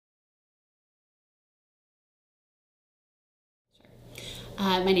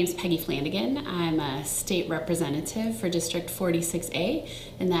My name is Peggy Flanagan. I'm a state representative for District 46A,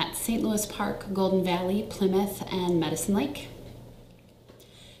 and that's St. Louis Park, Golden Valley, Plymouth, and Medicine Lake.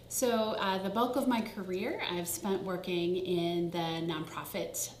 So the bulk of my career I've spent working in the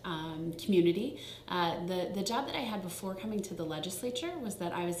nonprofit community. The job that I had before coming to the legislature was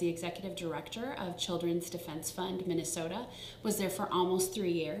that I was the executive director of Children's Defense Fund Minnesota. Was there for almost 3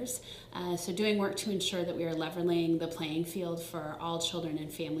 years. So doing work to ensure that we are leveling the playing field for all children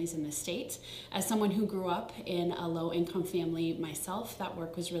and families in the state. As someone who grew up in a low-income family myself, that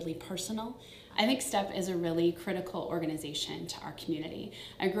work was really personal. I think STEP is a really critical organization to our community.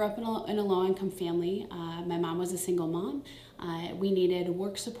 I grew up in a low-income family. My mom was a single mom. We needed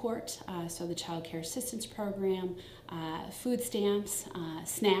work support, so the Child Care Assistance Program, food stamps,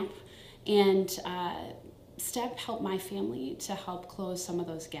 SNAP, and STEP helped my family to help close some of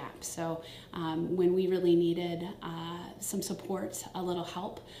those gaps. So when we really needed some support, a little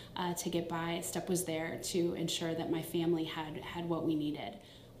help to get by, STEP was there to ensure that my family had what we needed.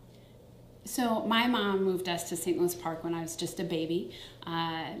 So my mom moved us to St. Louis Park when I was just a baby.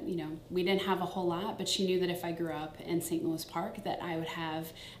 We didn't have a whole lot, but she knew that if I grew up in St. Louis Park that I would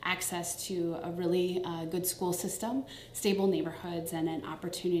have access to a really good school system, stable neighborhoods, and an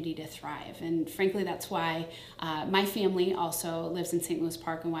opportunity to thrive. And frankly, that's why my family also lives in St. Louis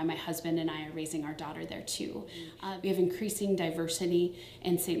Park and why my husband and I are raising our daughter there too. We have increasing diversity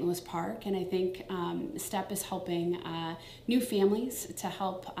in St. Louis Park, and I think STEP is helping new families to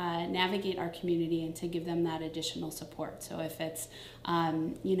help navigate our community and to give them that additional support. So if it's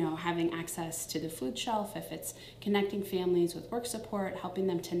having access to the food shelf, if it's connecting families with work support, helping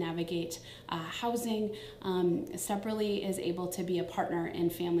them to navigate housing, STEP really is able to be a partner in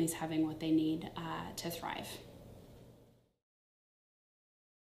families having what they need to thrive.